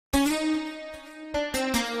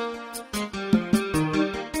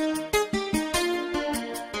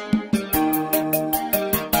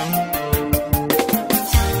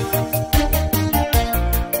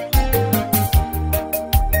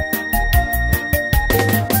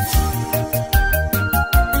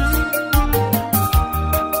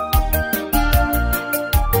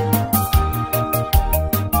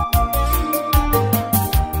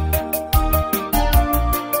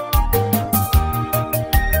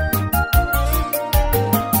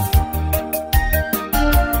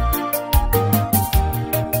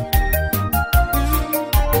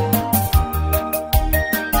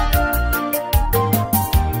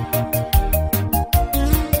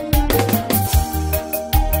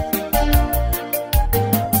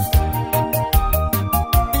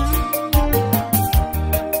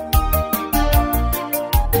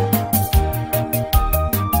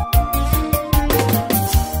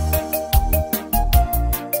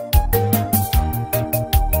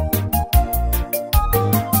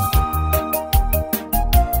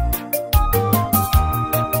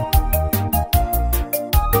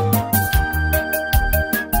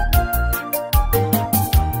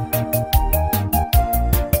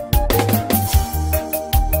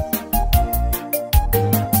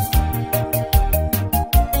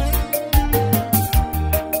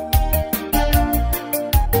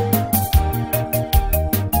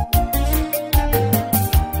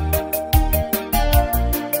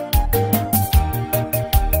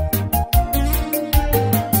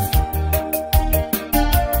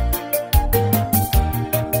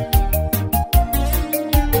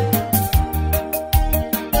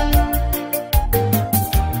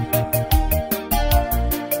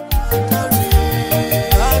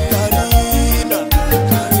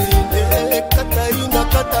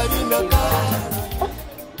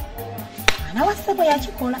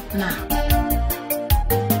kola now.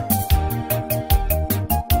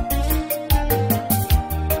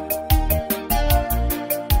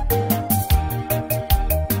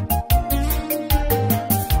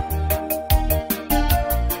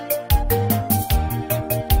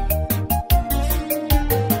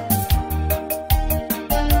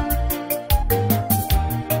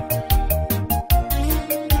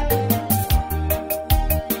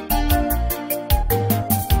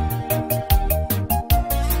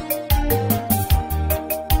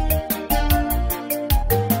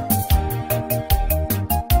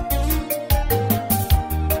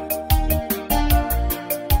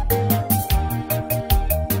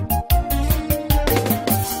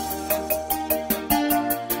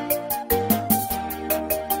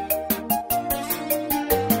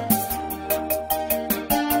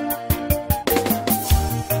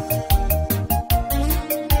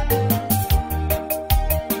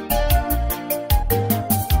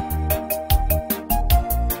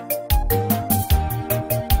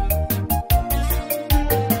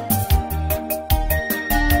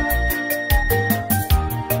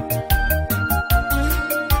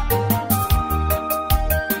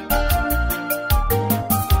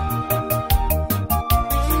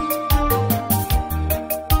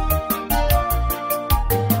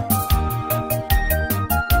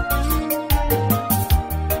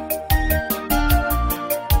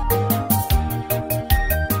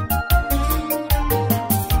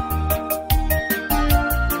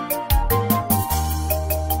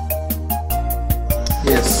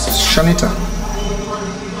 Shanita,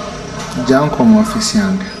 Janko mo office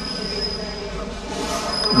yange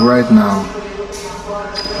right now.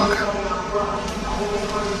 Okay.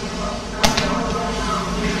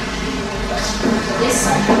 Yes,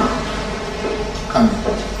 sir. Come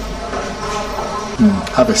in.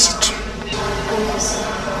 Have a seat.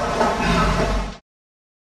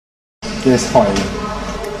 Yes, how are you?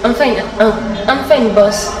 I'm fine. I'm fine,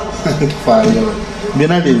 boss. Fine.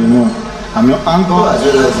 I'm your uncle as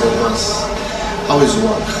well as your boss. How is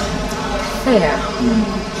work? Yeah.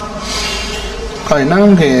 Hi,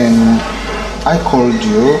 now I called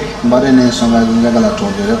you, but then some of the regular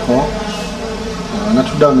told you, not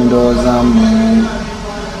to down indoors,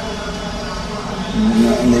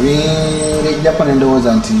 maybe Japan indoors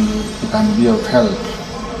until you can be of help.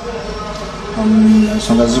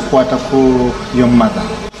 So as you quarter your mother.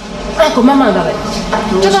 Uncle, Mama,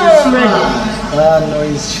 I'm ready.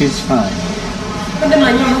 No, she's fine.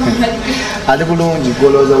 Ali bulungi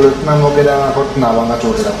goloza namogera nabanga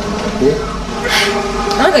togera today.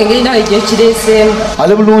 Okay, now you chirese.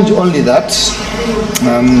 Ali bulungi only that.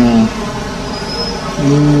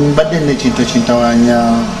 Badde ne kintu kintawanya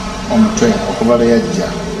omutwe okubala yajja.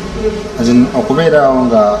 Azin okubeera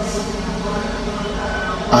nga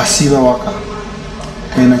asiba waka.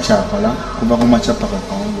 Ena chakola kuva ku machapa ka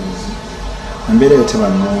kaongezi. Mbere yote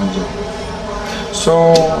banonje.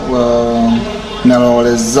 So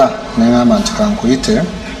nalowoleza nengamba nti kankuyite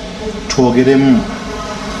twogeremu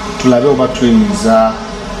tulabe oba tuyinza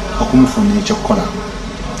okumufuna ekyokukola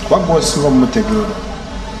wagwa osinga omumutegeera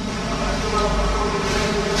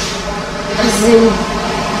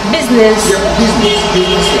business. Yeah,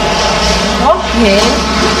 business. Okay.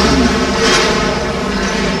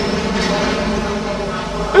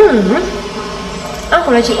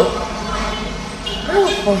 Uncle,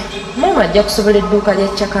 Mama ajja kusobola edduuka lya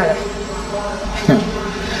Chakala.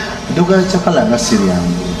 Edduuka lya Chakala nga siri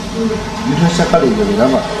yange. Ebintu bya Chakala ebyo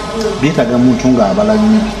biraba byetaaga muntu ng'abala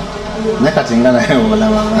nnyo. Naye kati nga naye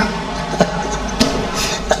olabanga.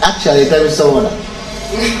 Actually tabisobola.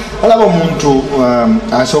 Olaba omuntu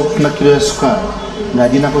asobola okufuna kilo ya sukaali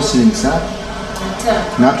ng'aginako siringi 3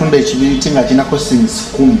 n'atunda ekibiriti ng'aginako siringi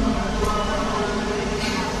 10.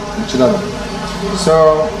 Ekiraba. So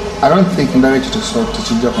I don't think ndabeki tusobola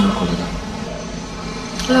tukijja kumukolera.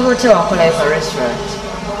 Olaba otya wakola eva restaurant?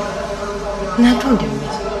 Natunda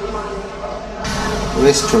emmere.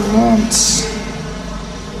 Restaurant.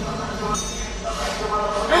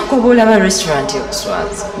 Uncle, olaba restaurant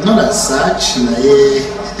y'okuswaza. Not as such, naye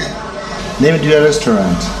nebintu bya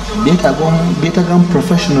restaurant byetaaga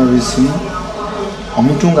professionalism.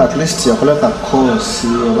 Omuntu nga at least yakola ka course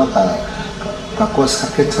oba ka course ka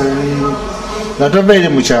catering. Natova eri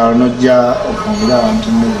mu kyalo nojja okwongera abantu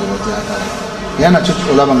emmere bagyagala. Era nakyo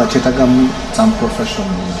olaba nga kyetaaga some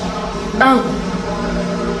professionalism.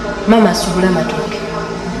 Mama asubula amatooke.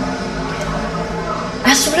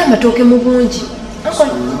 Asubula amatooke mu bungi.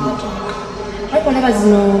 Uncle, olaba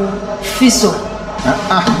zino fiso.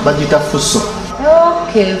 Bagita fuso.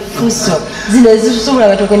 Okay, fuso. Zino zisobola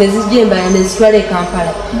batoke ne zijemba ne zitwala e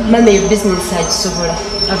Kampala. Mama yo business agisobola.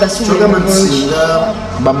 Agasuubira mu bungi. Singa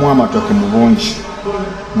bamuwa amatoke mu bungi.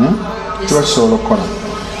 Kiba kisobola okukola.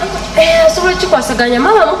 Asobola kikwasaganya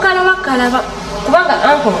mama mukalaba.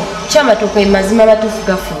 Kubanga uncle kyamatoke mazima matuufu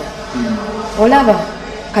gafuna. Olaba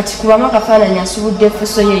kati kubamu akafaananyi asubudde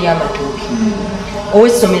fuso ye y'amatooke.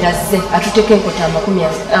 Ow'essomero azze atuteeka enkota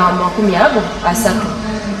 30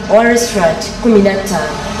 owa restaurant 15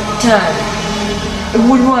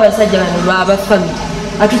 bulimu abasajja bano aba family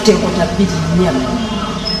atutte enkota 2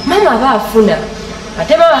 mama aba afuna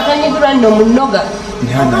ate mama atanyigirwa nno mu nnoga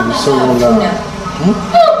Nyana bisobola.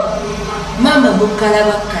 mama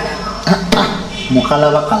mukalaba.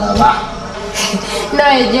 Mukalaba.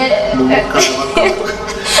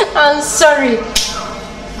 I'm sorry.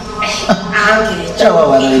 Chawa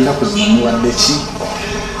wanaenda kuzimuwa dechi.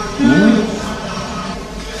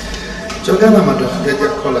 Chogana amatoke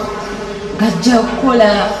gajja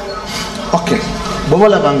kukola. Okay.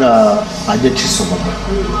 Bobola banga aje kisobola.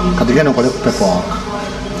 Kati genda okole ku paperwork.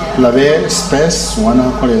 Tulabe space wana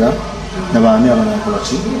kolera n'abaani abanakola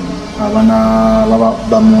ki abana baba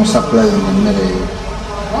bamu supply emmere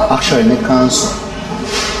actually ne council.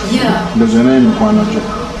 Yeah. Ndozo naye mikwano gyo.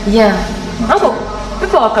 Yeah. Uncle,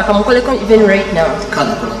 paperwork akamukoleko even right now.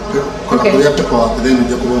 Kala. Okay. Kola paperwork then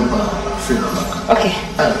ujja kubomba feedback. Okay.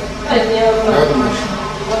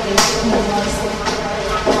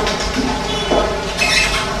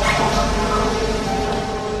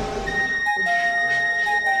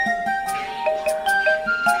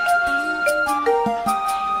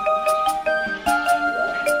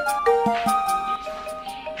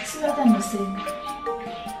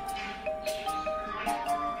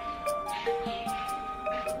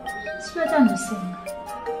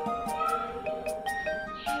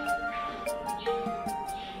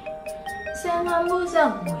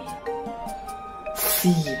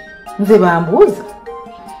 Nze bambuuza.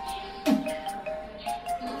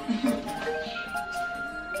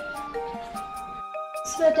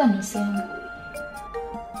 Sibata musenga.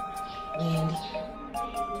 Yendi.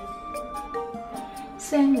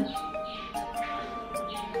 Senga.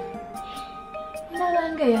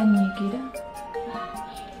 Nalange yanyigira.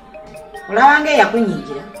 Olawange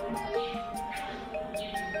yakunyigira.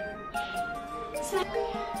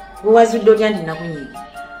 Buwazudde otya nti nakunyigira.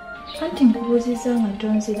 Anti nkubuuziza nga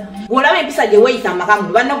tonziramu. Olaba empisa gye weeyisa amaka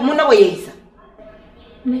munno bwe yeeyisa.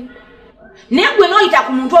 Naye gwe n'oyita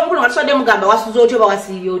ku muntu omukulu nga tusodde mugamba wasuze otya oba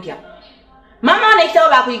wasiibye otya. Maama wa n'ekitabo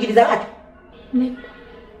baakuyigiriza bati.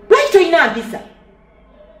 Lwaki toyina mpisa?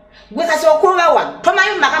 Gwe kasi okubawa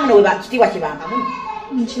tomanyi mu maka muno bwe bakitiibwa kye bambamu.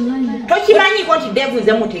 Nkimanyi. Tokimanyiiko nti Devu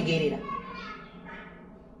nze mutegeerera.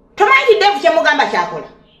 Tomanyi nti Devu kye mugamba kyakola.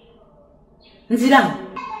 Nziramu.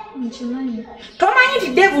 Nkimanyi. Tomanyi nti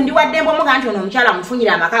Devu ndi wadde mbomuga nti ono omukyala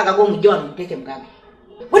amufunyira amaka agag'omujja wano muteeke mugaga.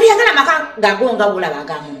 Bwe yagala amaka gagonga bulaba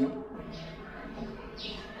agamuno.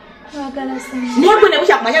 Wagala senga. Naye gwe ne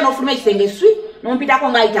bukya kumanya n'ofuluma ekisenge swi n'ompitako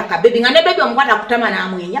ng'ayita kabebi nga ne bebi omukwata kutama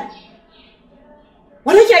n'amwenya.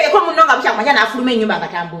 Waliwo kirabeko munno nga bukya kumanya n'afuluma ennyumba nga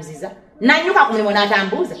tambuuziza. Nanyuka ku mulimu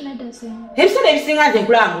n'atambuuza. Ebiseera ebisinga nze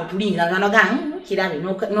nkulaba ng'otulingira n'onoga kirabe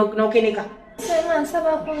n'okeneka. Senga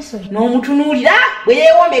nsaba kunsonyi. N'omutunuulira bwe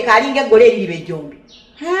yeewombeka alinga eggole eririba ejjombi.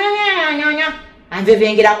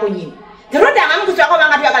 Anvevengerako nnyini. Teroddangamu kuswako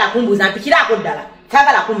banga tuyagala kumbuuza mpikiraako ddala.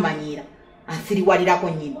 Tayagala kummanyiira. Ansiriwalirako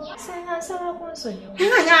nnyini. Senga nsaba kunsonyi.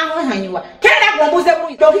 Nyanyiwa. Kerera gwombuuze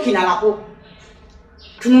bulungi tokikinalako.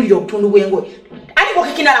 Tunuulira obutundu bw'engoye. Aliko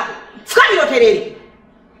kikinalako. Fukamira oterere.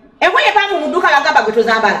 Engoye pangu mu dduuka lagamba gwe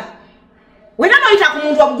tozambala. Wena n'oyita ku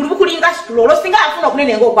muntu obugulu bukulinga situlo olwo singa afuna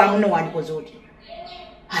okunene ng'okola munno wandikoze otya.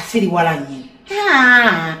 Asiriwala nnyini.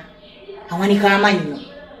 Awanika amannyo.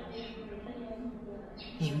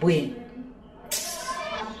 Embwenu.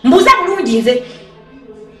 Mbuuza bulungi nze.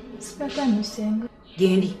 Sibata musenga.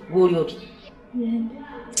 Gendi bw'oli oti. Yendi.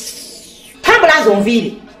 Tambula nze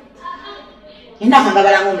onviire. Ennaku nga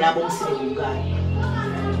balanga omulambo omusibe mu Uganda.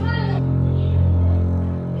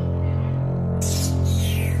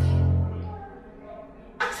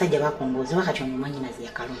 Sajja bakongooze wakati omumanyinazi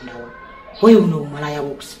yakalondawo. Oyo uno obumalaya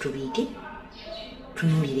bw'okusitubiiti.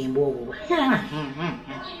 Tunuulira embwobuba.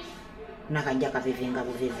 Nakajja kavevenga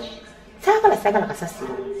buveve. Saagala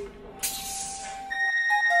kasasiro.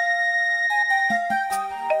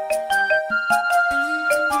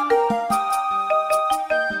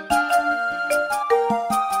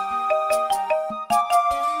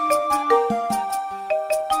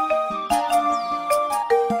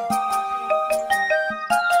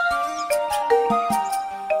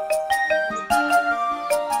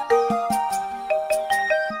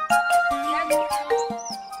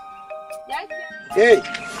 Hey.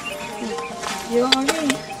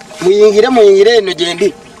 Yoli. Muyingire eno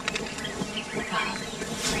gyendi.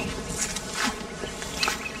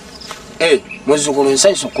 Muzzukulu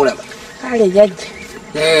nsanyusa okulaba. Kale jajja.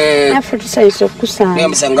 Nafe tusanyusa okusanga. Naye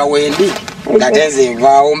musanga wendi ng'ate nze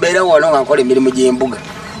nvaawo mbeera wano nga nkola emirimu gy'embuga.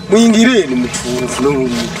 Muyingire eno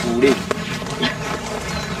mutuule.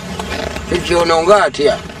 Ekyono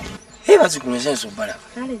ng'atya. Bazzukulu nsanyusa obalaba.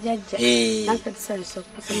 Kale jajja. Nafe tusanyusa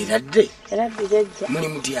okusanga. Eradde. Eradde jajja. Muli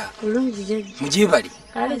mutya? Bulungi jajja. Mugyebali?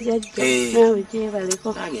 Kale jajja. Nawe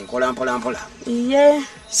gyebaleko. Nange nkola mpola. Iye.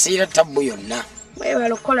 Siira tabbu yonna.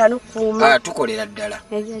 Webala okukola n'okukuuma. Tukolera ddala.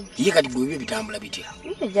 Ye kati gwe byo bitambula bitya?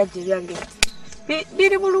 Jajja byange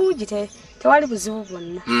biri bulungi tewali buzibu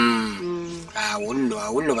bwonna. Awo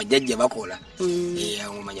nno bajjajja bakola.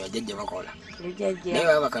 Omanya bajjajja bakola. Naye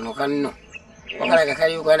baba kano kanno. Wakala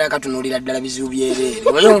kakali Uganda katunuulira ddala bizibu byereere.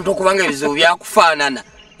 Omanyi omuntu okubanga ebizibu byakufaanana.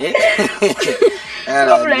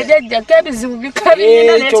 Wabula jajja kebizibu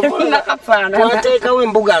bikabina netekunakafaanana. Twateekawo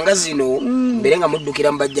embuga nga zino mbere nga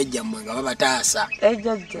muddukira mu bajjajjammwe nga babataasa.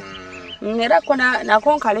 Jajja. Era ko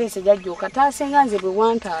nako nkaleese jajja okataase nga nze bwe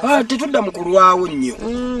wantaasa. Tetudda mu kulwawo nnyo.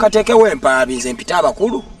 Kateekewo empaabi nze mpita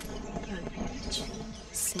abakulu.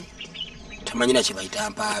 Tamanyi na kye bayita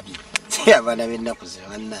mpaabi. Abaana b'ennaku ze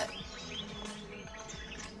bannaye.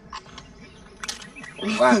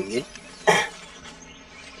 Wange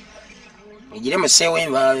mugire museewo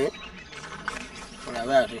envaayo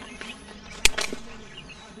olaba ate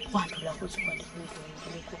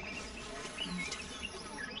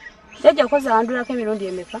jajja koze awandulako emirundi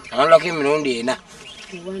emeka? Awandulako emirundi 4.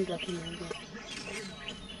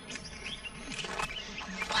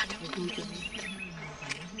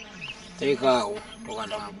 Teekaawo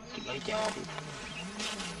tokanda mu kigali kyawaku.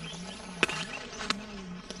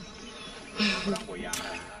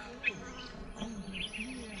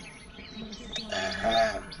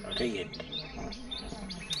 Otegedde.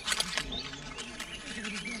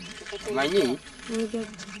 Manyi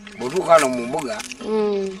bw'otuuka wano mu mbuga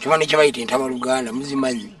kimanyi kye bayita entabaluganda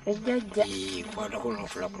muzimanyi. Kwatako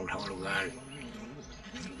n'ofula ku ntabaluganda.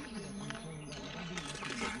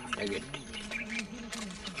 Otegedde.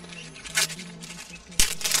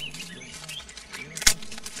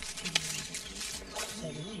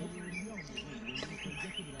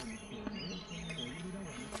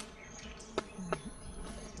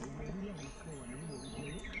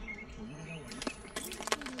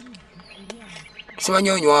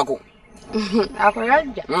 Simanyi onywako? Ako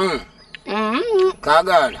jajja.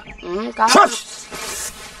 Kaagaala.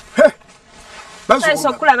 Tusanyusa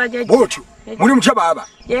okulaba jajja. Bwotyo muli mutya baaba?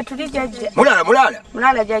 Tuli jajja.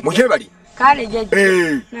 Mulala jajja. mugyebali? Kale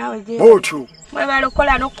jajja. Nawe gyebali. Bwotyo mwebala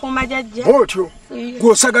okukola n'okukuuma jajja. Bwotyo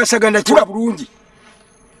gw'osagaasagana kula bulungi.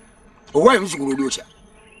 Owaayo muzzukulu oli otya?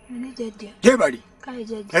 Jajja. Gyebali? Kale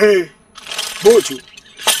jajja. Bwotyo.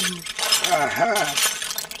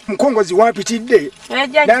 Mukongozi wampitidde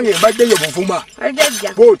nange mbaddeyo buvuma.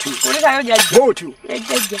 Bwotyo. Kulikayo jajja. Bwotyo.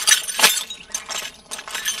 Jajja.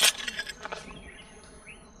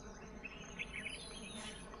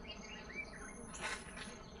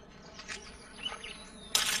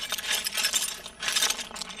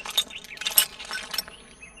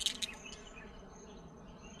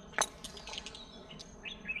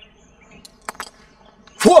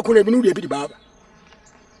 Fuwa kuna emirundi 2 baba.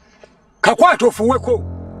 Kakwata ofuweko.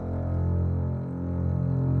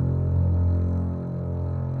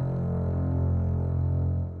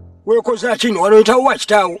 Wekoza kino wano itawo wa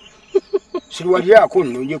kitawo. Siriwali yako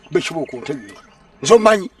nno nje kubekibo ku ntege.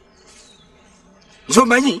 Nzomanyi.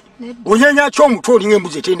 Onyanya kyo omutwe olinga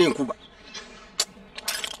embuzi etende enkuba.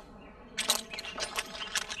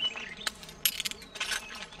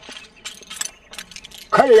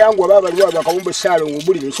 Kale yangu baba aliwa bakawumbe salo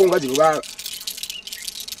ngubuli ensonga zino baba.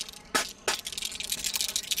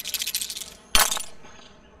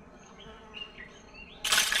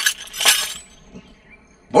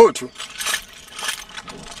 Bwotyo.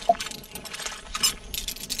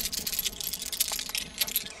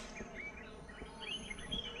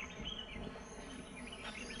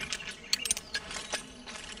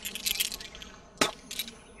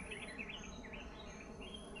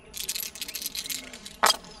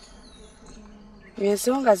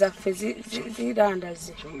 Ensonga zaffe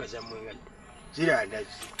zirandaze. Ensonga zammwe zirandaze.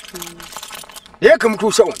 Yeke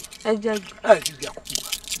mutuusa wano. Jajja. Azijja kukuba.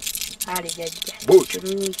 Ale jajja. Bwotyo.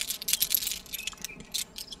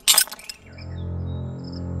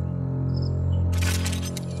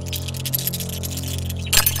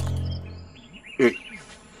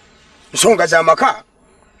 Ensonga z'amaka?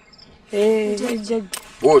 Jajja.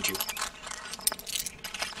 Bwotyo.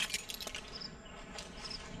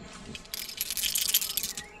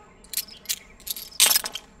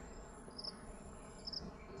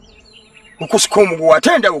 Okusika omuguwa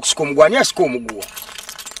atenda okusika omuguwa ani asika omuguwa.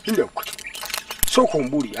 Ndio ko. So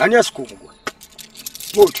kumbuli ani asika omuguwa.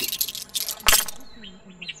 Botyo.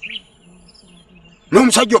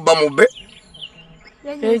 N'omusajja obba mubbe.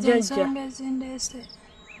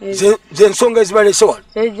 Ze nsonga ezibalese wano.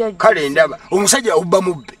 Kale ndaba omusajja obba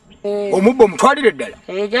mubbe. Omubbe omutwalire ddala.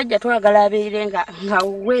 Jjajja twagala abeere nga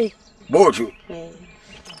we. Botyo.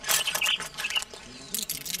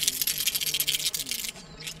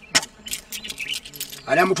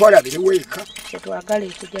 Ana mutwala abiri weka. Twagala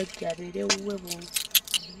ekijjajja abeere we bungi.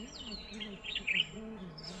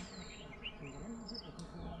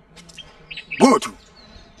 Botyo.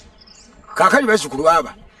 Kakali bazzukulu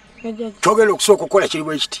aba. Kyogera okusooka okukola kiri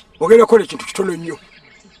bwe kiti. Ogenda okukola ekintu kitono nnyo.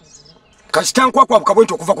 Kasita nkwakwa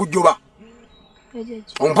bukabwenti okuva ku jjoba.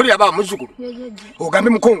 Ompulira aba muzzukulu. Ogambe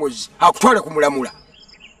mukongozi akutwale kumulamula.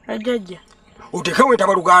 Jjajja. Otekewo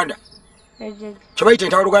entabaluganda. Kye bayita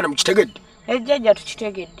entabaluganda mukitegedde. Jjajja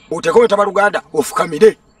tukitegedde. Otekewo entabaluganda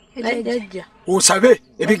ofukamire. Jjajja. Osabe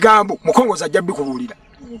ebigambo mukongozi ajja bikubuulira.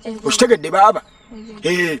 Okitegedde baaba.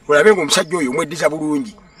 Olabe ng'omusajja oyo omweddiza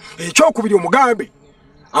bulungi. Ekyokubiri omugambe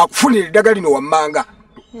akufunire eddagala lino wammanga.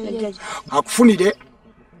 Akufunire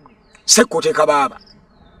sekkoteeka baaba.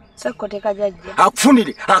 Sekkoteeka jjajja.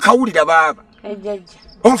 Akufunire akawulira baaba. Jjajja.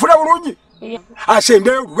 Onfuna bulungi?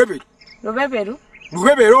 Asembeyo lubeberu. Lubeberu?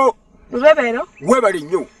 Lubebero. Lubebero? Webale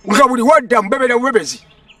nnyo. Nga buli wadda mubebera bubebezi.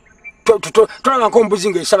 Tolaba nk'ombuzi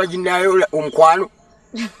ng'esaba ginnaayo omukwano.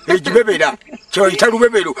 Egibebera. Kyoyita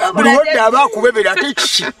lubebero. Buli wadda aba akubebera ate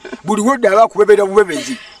kiki. Buli wadda aba akubebera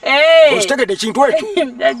bubebezi. Okitegedde ekintu ekyo?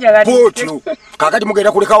 Bwotyo. Kaakati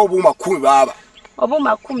mugenda kulekawo obuuma 10 baaba.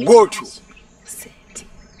 Obuuma 10? Bwotyo.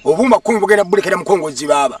 Obuuma 10 bugenda bulekera mukongozi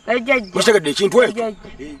baaba. Okitegedde ekintu ekyo?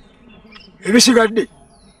 Ebisigadde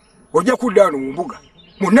ojja kudda wano mu mbuga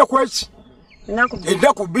mu nnaku eki ennaku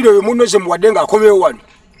 2 oyo munno ze muwadde ng'akomewo wano.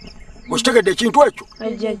 Okitegedde ekintu ekyo?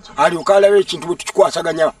 Alyoka alabe ekintu bwe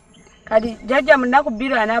tukikwasaganya. Kati jjajja mu nnaku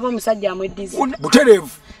 2 anaaba omusajja amweddiza. Butereevu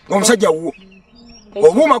ng'omusajja wuwo.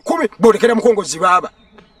 Obuuma 10 bwolekera mukongozi baaba.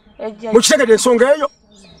 Mukitegedde ensonga eyo?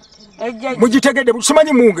 Mugitegedde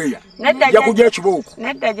simanyi mungeya. Yakujja ekibooko.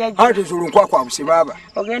 Ate zolo nkwakwabuse baaba.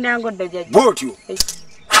 Ogenda ngodda jjajja. Bwotyo.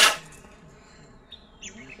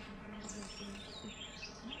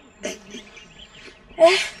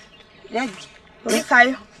 Jjajja,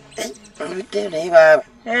 olikayo? Naye baaba.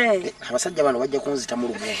 Abasajja bano bajja kunzita mu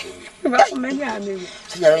lubuubu. Bakumenya amenya.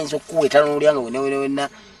 Abasajja bayinza okukuweeta n'olyanga wena.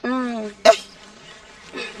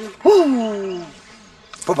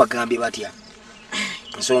 Bo bagambye batya.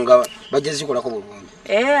 Ensonga bajja zikolako bulungi.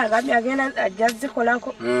 Agambye agenda ajja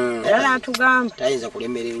zikolako. Era n'atugamba. Tayinza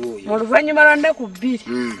kulemererwa oyo. Mu luvannyuma lwa nnaku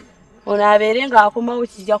 2. Ono abeere ng'akomawo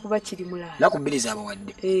kijja kuba kiri mulala. Nnaku 2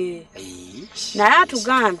 z'abawadde. Naye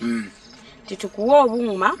atugambye nti tukuwe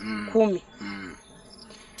obuuma 10.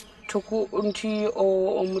 Nti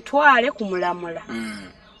omutwale kumulamula.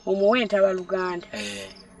 Omuwe entabaluganda.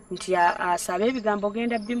 Nti asabe ebigambo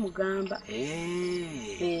genda bimugamba.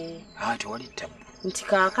 Tewali ttabu. Nti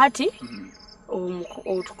kaakati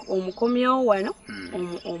omukomyewo wano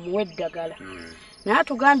omuwe eddagala. Naye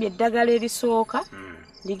atugambye eddagala erisooka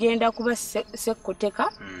ligenda kuba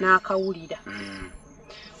sekkoteka n'akawulira.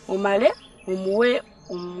 Omale omuwe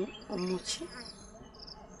omuki.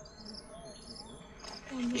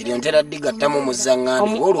 Eryo ntera ddigattamu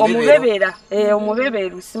omuzzaŋŋambi omubebera.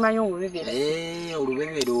 Omubeberu simanyi omubebera.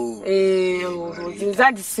 Olubebero.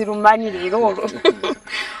 Nza nti sirumanyi leero olwo.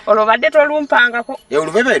 Olwo badde tolumpangako.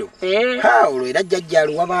 Olubebero? Olwo era jjajja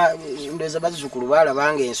aluwa ndowooza bazzukulu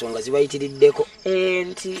baalabanga ensonga zibayitiriddeko.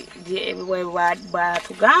 Nti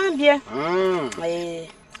bwatugambye.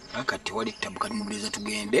 Kati tewali ttabu kati mubuliza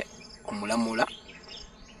tugende kumulamula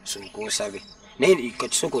sooka osabe. Naye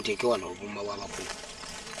kati sooka oteeke wano obuuma bw'abakulu.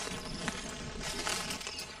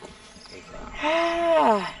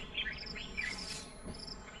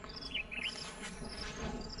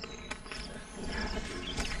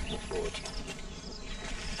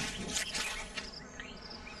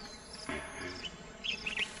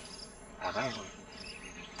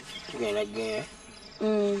 Tugenda gee.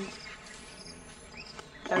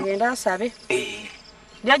 Agenda asabe.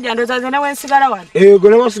 Jjajja ndowooza nze nawe nsigala wano. Gwe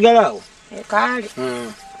nawe osigala awo. Kaali.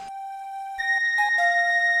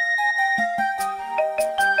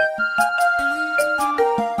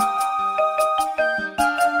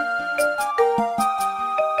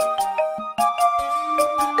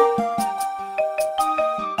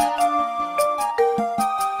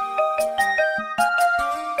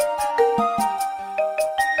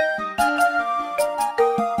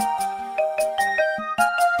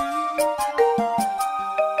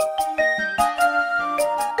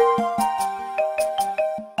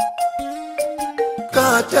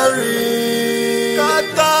 Katarina,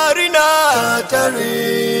 Katarina,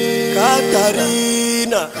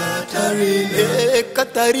 Katarina, Katarina,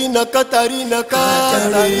 Katarina, Katarina,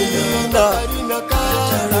 Katarina,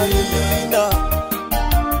 Katarina,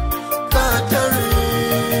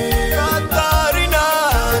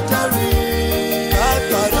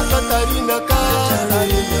 Katarina,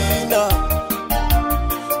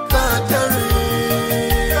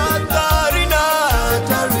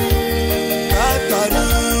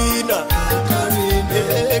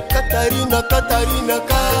 Katarina, Katarina,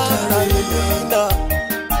 Katarina,